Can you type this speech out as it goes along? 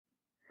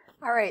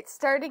All right,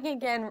 starting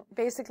again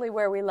basically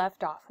where we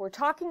left off. We're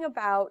talking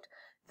about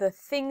the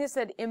things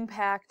that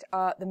impact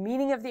the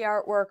meaning of the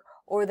artwork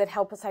or that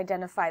help us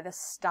identify the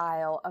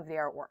style of the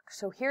artwork.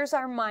 So here's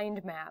our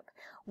mind map.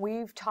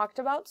 We've talked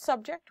about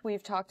subject,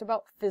 we've talked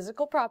about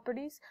physical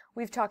properties,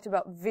 we've talked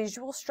about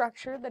visual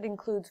structure that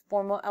includes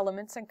formal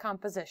elements and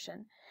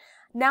composition.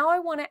 Now I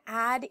want to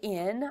add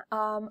in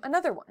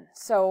another one.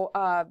 So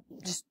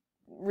just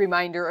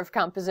reminder of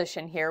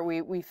composition here.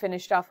 We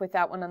finished off with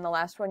that one on the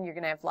last one. You're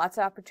going to have lots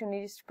of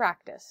opportunities to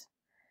practice.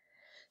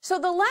 So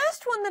the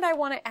last one that I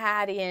want to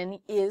add in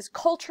is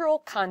cultural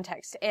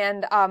context.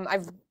 And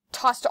I've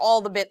tossed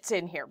all the bits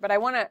in here, but I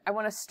want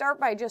to start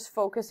by just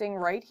focusing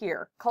right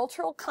here.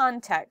 Cultural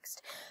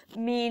context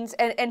means,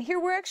 and here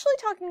we're actually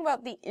talking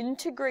about the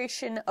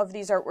integration of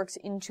these artworks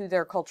into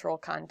their cultural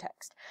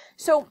context.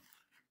 So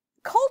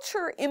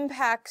culture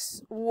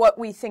impacts what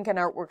we think an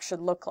artwork should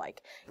look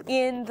like.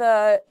 In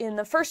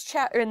the first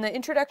chapter, in the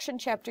introduction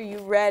chapter, you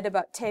read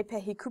about Te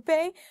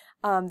Pehikupe,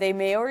 the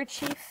Maori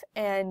chief,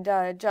 and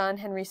John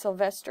Henry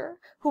Sylvester,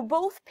 who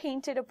both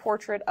painted a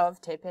portrait of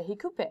Te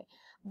Pehikupe.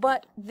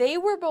 But they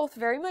were both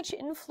very much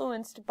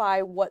influenced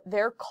by what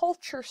their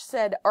culture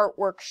said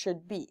artwork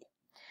should be.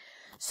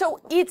 So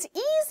it's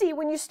easy,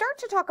 when you start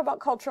to talk about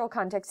cultural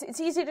context,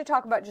 it's easy to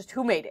talk about just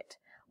who made it.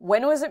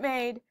 When was it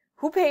made?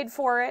 Who paid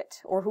for it,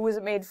 or who was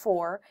it made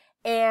for,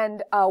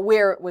 and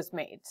where it was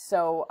made.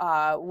 So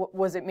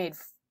was it made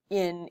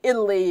in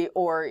Italy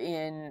or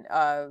in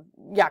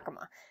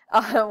Yakima?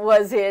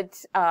 Was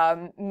it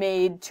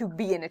made to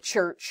be in a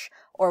church,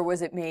 or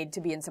was it made to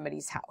be in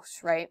somebody's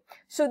house, right?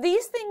 So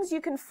these things you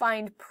can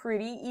find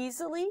pretty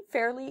easily,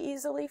 fairly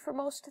easily for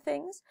most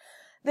things.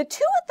 The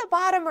two at the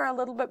bottom are a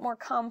little bit more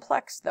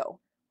complex though.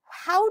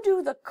 How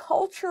do the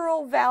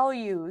cultural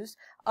values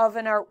of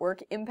an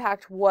artwork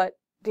impact what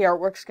the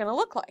artwork's going to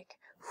look like?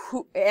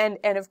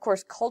 And of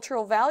course,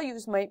 cultural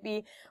values might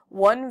be,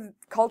 one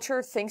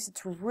culture thinks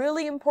it's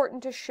really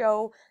important to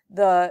show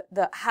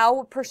how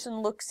a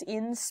person looks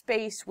in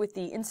space with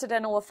the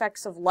incidental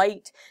effects of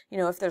light. You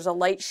know, if there's a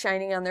light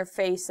shining on their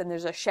face and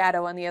there's a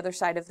shadow on the other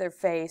side of their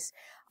face.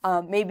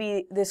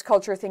 Maybe this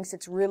culture thinks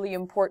it's really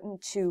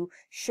important to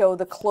show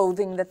the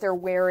clothing that they're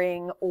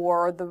wearing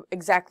or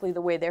exactly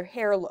the way their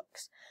hair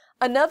looks.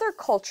 Another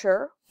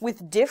culture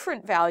with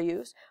different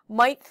values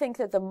might think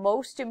that the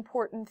most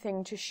important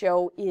thing to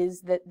show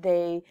is that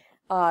they,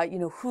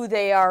 who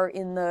they are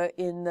in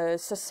the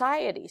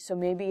society. So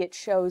maybe it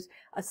shows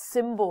a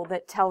symbol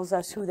that tells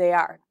us who they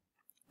are,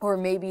 or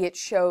maybe it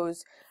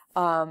shows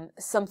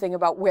something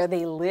about where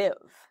they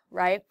live,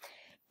 right?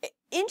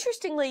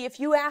 Interestingly, if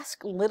you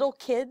ask little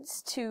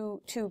kids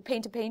to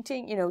paint a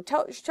painting,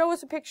 show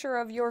us a picture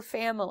of your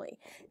family,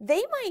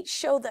 they might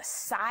show the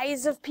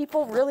size of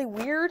people really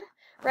weird.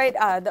 Right,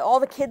 all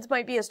the kids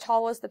might be as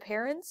tall as the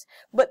parents,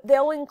 but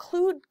they'll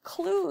include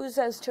clues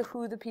as to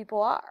who the people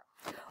are.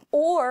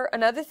 Or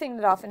another thing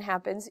that often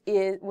happens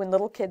is when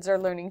little kids are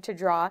learning to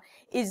draw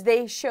is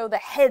they show the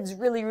heads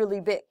really,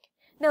 really big.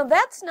 Now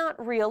that's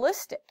not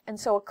realistic, and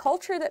so a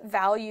culture that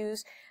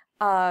values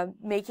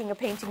making a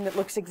painting that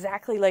looks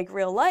exactly like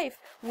real life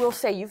will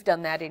say you've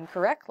done that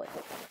incorrectly.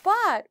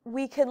 But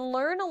we can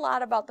learn a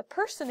lot about the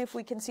person if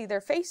we can see their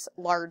face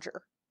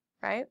larger.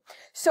 Right?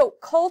 So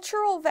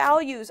cultural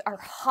values are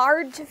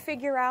hard to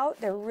figure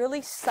out. They're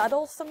really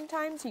subtle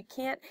sometimes. You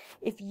can't,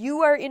 if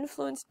you are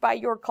influenced by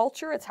your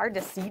culture, it's hard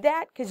to see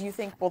that because you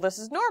think, well, this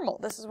is normal.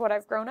 This is what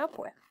I've grown up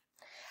with.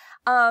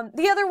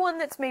 The other one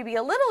that's maybe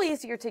a little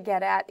easier to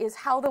get at is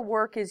how the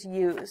work is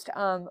used,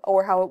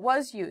 or how it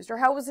was used, or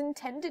how it was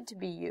intended to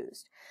be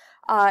used.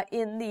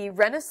 In the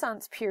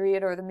Renaissance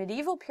period or the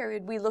medieval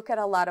period, we look at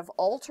a lot of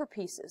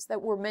altarpieces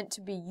that were meant to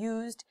be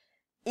used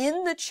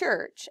in the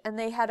church, and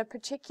they had a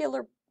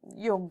particular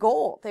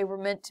goal. They were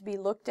meant to be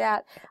looked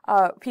at,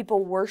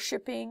 people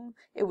worshiping.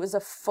 It was a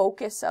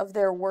focus of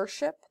their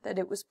worship, that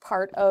it was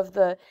part of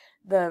the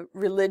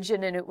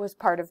religion and it was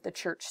part of the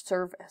church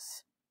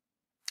service.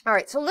 All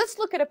right, so let's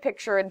look at a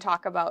picture and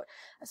talk about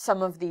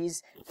some of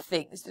these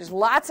things. There's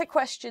lots of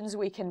questions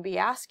we can be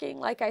asking,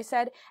 like I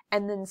said,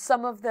 and then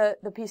some of the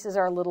pieces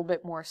are a little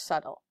bit more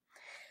subtle.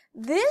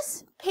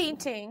 This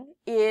painting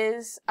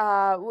is,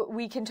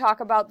 we can talk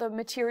about the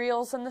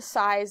materials and the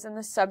size and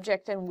the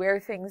subject and where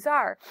things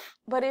are.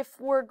 But if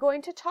we're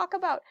going to talk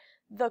about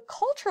the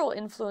cultural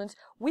influence,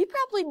 we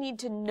probably need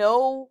to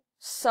know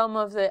some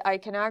of the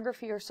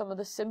iconography or some of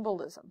the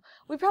symbolism.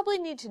 We probably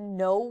need to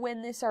know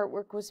when this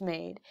artwork was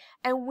made.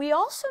 And we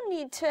also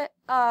need to,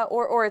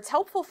 or it's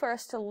helpful for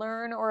us to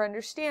learn or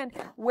understand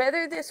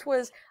whether this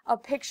was a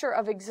picture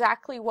of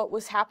exactly what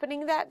was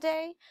happening that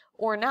day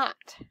or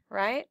not,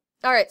 right?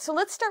 All right, so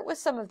let's start with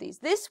some of these.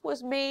 This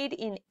was made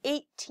in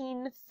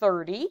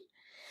 1830.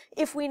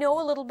 If we know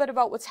a little bit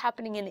about what's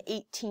happening in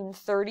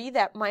 1830,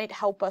 that might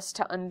help us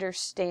to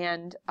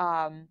understand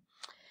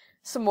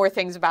some more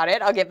things about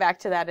it. I'll get back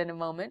to that in a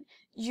moment.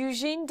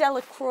 Eugène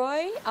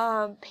Delacroix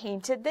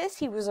painted this.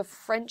 He was a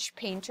French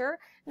painter.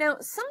 Now,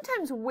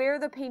 sometimes where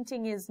the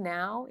painting is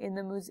now, in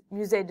the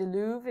Musée du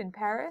Louvre in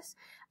Paris,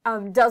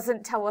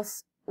 doesn't tell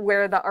us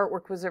where the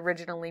artwork was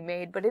originally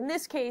made, but in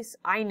this case,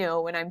 I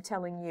know, and I'm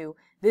telling you,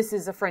 this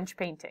is a French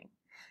painting.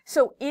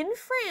 So in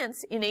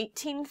France in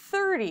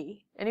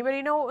 1830,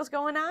 anybody know what was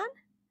going on?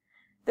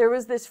 There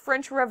was this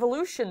French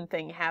Revolution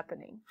thing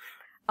happening.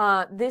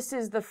 This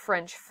is the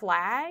French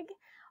flag.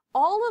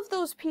 All of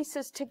those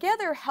pieces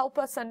together help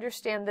us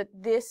understand that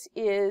this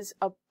is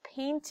a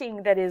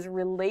painting that is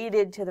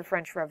related to the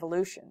French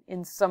Revolution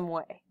in some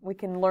way. We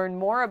can learn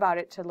more about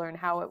it to learn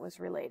how it was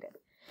related.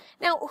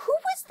 Now, who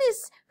was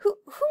this?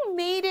 Who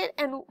made it,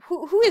 and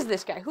who is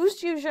this guy?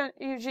 Who's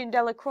Eugène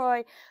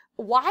Delacroix?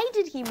 Why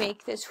did he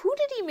make this? Who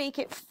did he make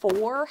it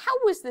for? How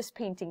was this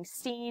painting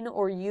seen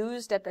or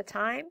used at the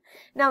time?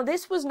 Now,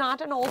 this was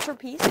not an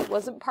altarpiece. It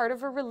wasn't part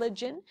of a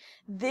religion.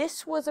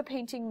 This was a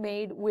painting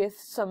made with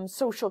some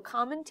social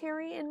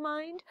commentary in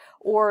mind,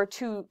 or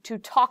to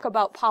talk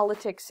about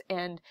politics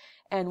and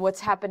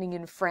what's happening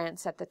in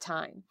France at the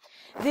time.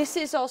 This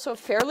is also a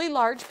fairly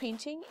large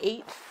painting,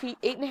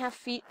 8.5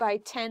 feet by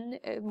 10,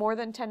 more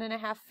than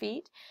 10.5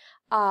 feet.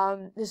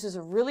 This is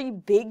a really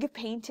big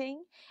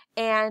painting,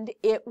 and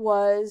it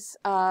was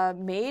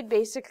made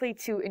basically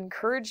to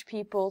encourage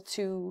people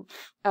to,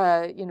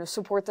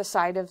 support the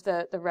side of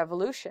the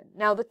revolution.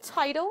 Now, the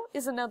title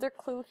is another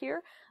clue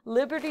here,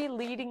 Liberty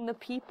Leading the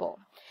People.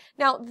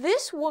 Now,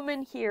 this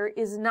woman here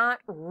is not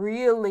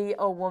really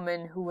a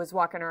woman who was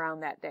walking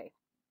around that day.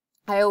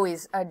 I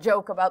always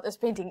joke about this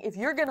painting. If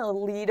you're going to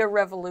lead a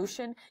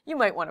revolution, you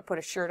might want to put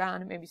a shirt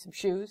on and maybe some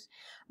shoes.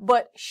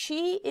 But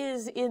she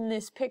is in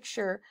this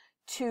picture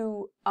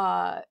to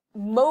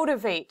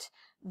motivate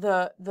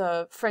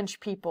the French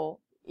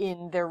people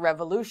in their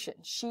revolution.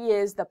 She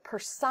is the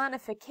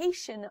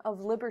personification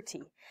of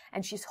liberty.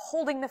 And she's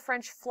holding the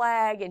French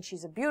flag, and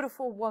she's a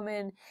beautiful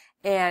woman.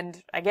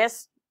 And I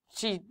guess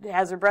she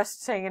has her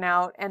breasts hanging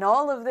out. And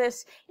all of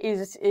this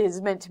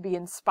is meant to be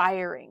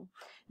inspiring.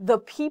 The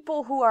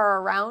people who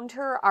are around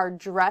her are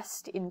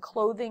dressed in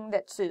clothing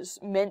that is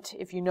meant,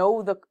 if you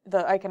know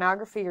the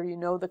iconography or you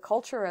know the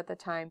culture at the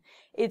time,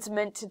 it's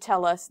meant to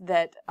tell us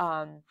that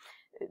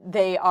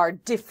they are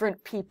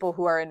different people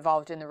who are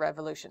involved in the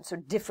revolution. So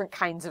different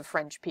kinds of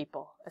French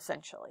people,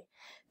 essentially.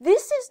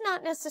 This is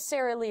not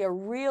necessarily a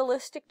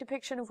realistic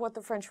depiction of what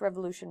the French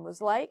Revolution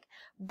was like,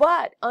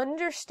 but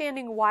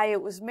understanding why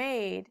it was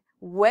made,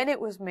 when it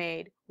was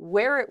made,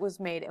 where it was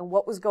made, and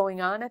what was going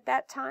on at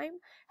that time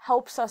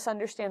helps us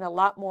understand a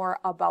lot more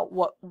about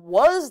what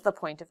was the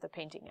point of the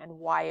painting and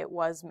why it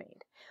was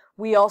made.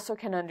 We also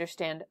can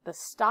understand the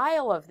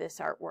style of this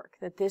artwork,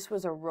 that this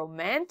was a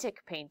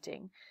romantic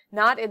painting,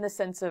 not in the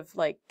sense of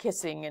like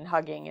kissing and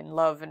hugging and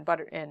love and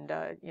butter and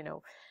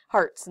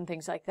hearts and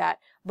things like that,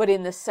 but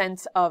in the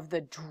sense of the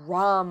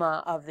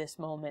drama of this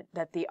moment,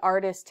 that the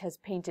artist has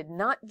painted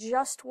not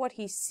just what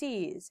he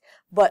sees,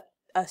 but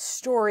a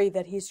story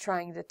that he's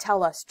trying to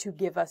tell us to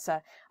give us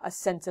a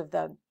sense of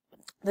the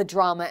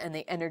drama and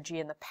the energy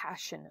and the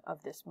passion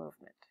of this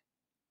movement.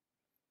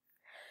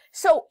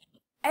 So,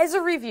 as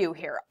a review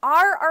here,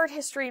 our art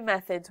history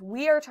methods,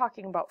 we are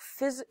talking about,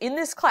 in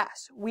this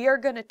class, we are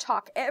going to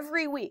talk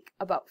every week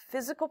about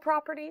physical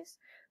properties,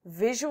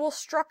 visual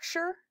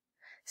structure,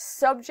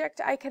 subject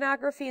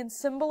iconography and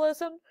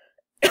symbolism,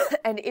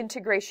 and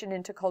integration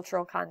into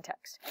cultural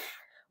context.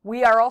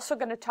 We are also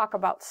going to talk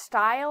about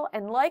style,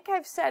 and like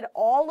I've said,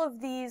 all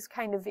of these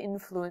kind of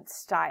influence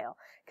style,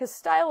 because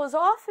style is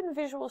often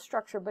visual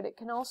structure, but it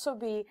can also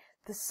be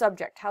the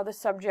subject, how the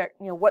subject,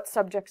 what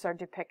subjects are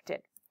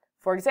depicted.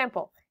 For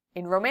example,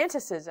 in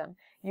Romanticism,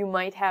 you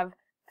might have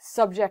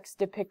subjects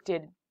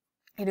depicted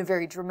in a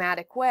very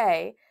dramatic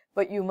way,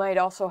 but you might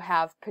also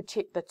have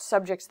the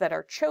subjects that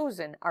are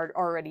chosen are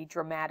already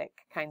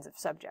dramatic kinds of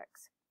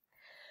subjects.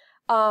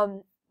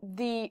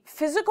 The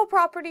physical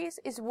properties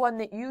is one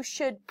that you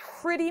should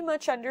pretty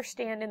much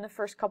understand in the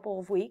first couple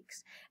of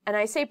weeks. And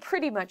I say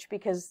pretty much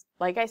because,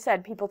 like I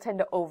said, people tend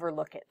to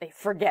overlook it. They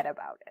forget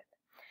about it.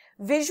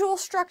 Visual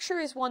structure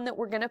is one that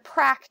we're going to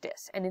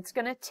practice, and it's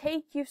going to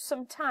take you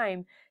some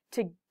time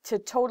to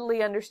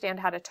totally understand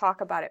how to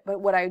talk about it.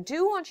 But what I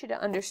do want you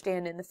to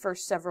understand in the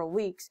first several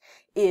weeks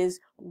is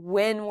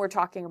when we're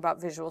talking about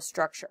visual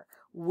structure,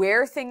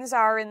 where things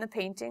are in the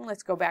painting.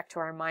 Let's go back to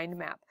our mind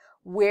map.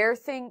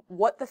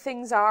 What the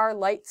things are,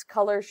 lights,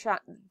 color,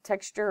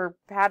 texture,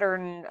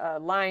 pattern,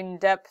 line,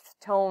 depth,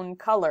 tone,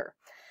 color.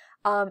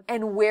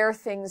 And where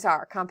things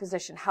are,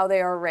 composition, how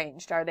they are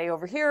arranged. Are they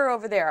over here or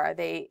over there? Are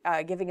they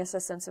giving us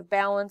a sense of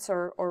balance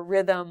or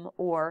rhythm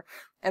or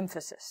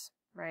emphasis,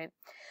 right?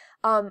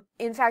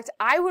 In fact,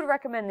 I would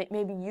recommend that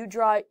maybe you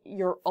draw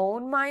your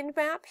own mind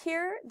map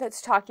here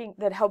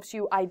that helps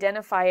you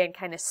identify and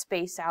kind of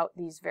space out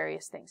these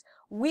various things.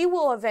 We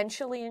will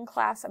eventually in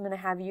class, I'm going to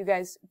have you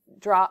guys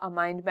draw a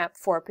mind map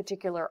for a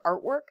particular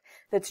artwork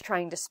that's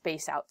trying to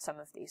space out some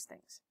of these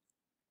things.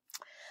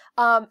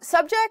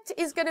 Subject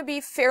is going to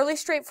be fairly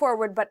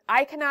straightforward, but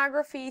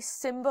iconography,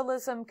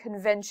 symbolism,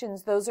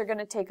 conventions, those are going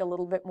to take a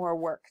little bit more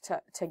work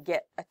to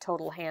get a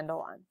total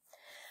handle on.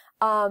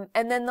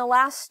 And then the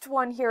last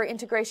one here,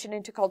 integration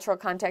into cultural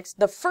context.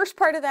 The first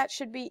part of that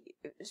should be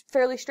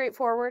fairly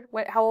straightforward.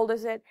 How old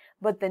is it?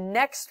 But the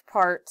next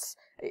parts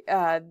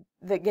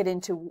that get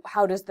into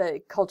how does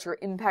the culture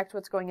impact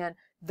what's going on,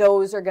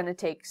 those are going to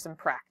take some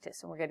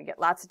practice, and we're going to get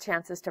lots of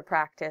chances to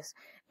practice.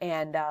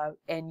 And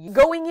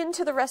going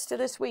into the rest of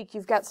this week,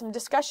 you've got some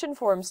discussion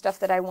forum stuff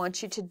that I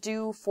want you to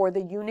do for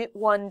the Unit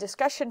 1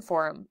 discussion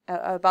forum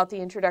about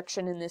the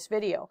introduction in this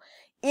video.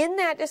 In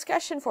that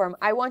discussion forum,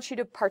 I want you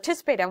to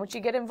participate. I want you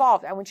to get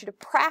involved. I want you to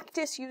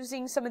practice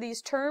using some of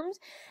these terms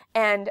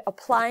and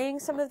applying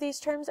some of these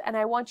terms, and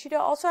I want you to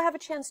also have a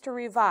chance to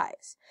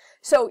revise.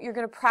 So you're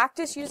going to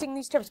practice using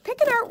these terms.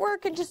 Pick an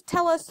artwork and just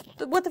tell us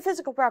what the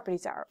physical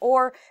properties are,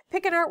 or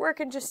pick an artwork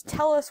and just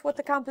tell us what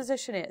the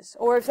composition is,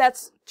 or if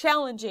that's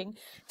challenging,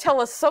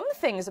 tell us some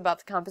things about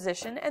the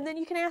composition, and then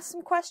you can ask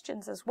some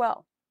questions as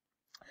well.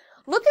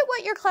 Look at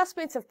what your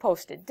classmates have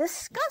posted.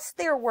 Discuss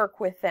their work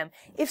with them.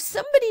 If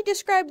somebody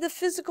described the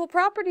physical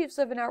properties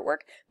of an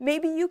artwork,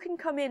 maybe you can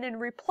come in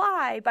and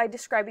reply by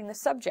describing the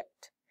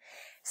subject.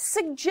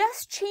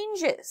 Suggest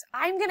changes.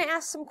 I'm going to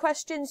ask some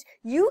questions.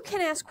 You can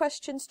ask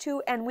questions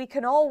too, and we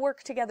can all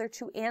work together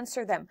to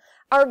answer them.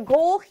 Our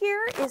goal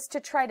here is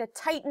to try to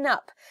tighten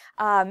up,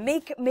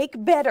 make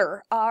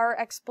better our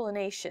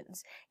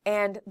explanations.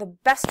 And the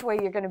best way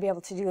you're going to be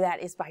able to do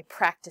that is by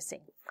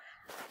practicing.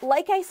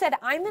 Like I said,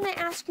 I'm going to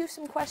ask you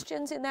some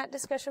questions in that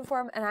discussion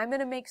forum, and I'm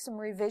going to make some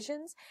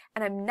revisions,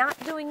 and I'm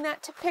not doing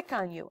that to pick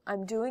on you.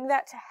 I'm doing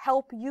that to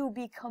help you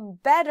become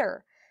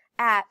better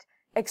at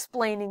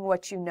explaining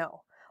what you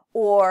know,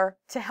 or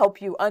to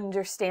help you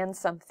understand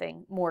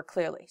something more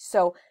clearly.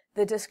 So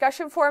the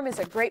discussion forum is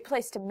a great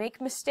place to make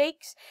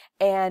mistakes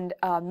and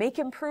make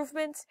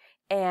improvements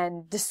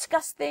and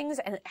discuss things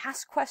and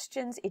ask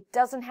questions. It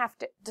doesn't have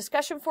to,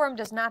 discussion forum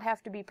does not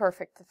have to be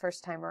perfect the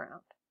first time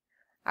around.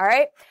 All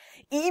right,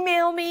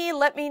 email me,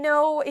 let me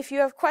know if you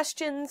have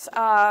questions,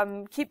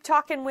 keep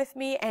talking with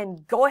me,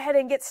 and go ahead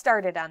and get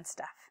started on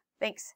stuff. Thanks.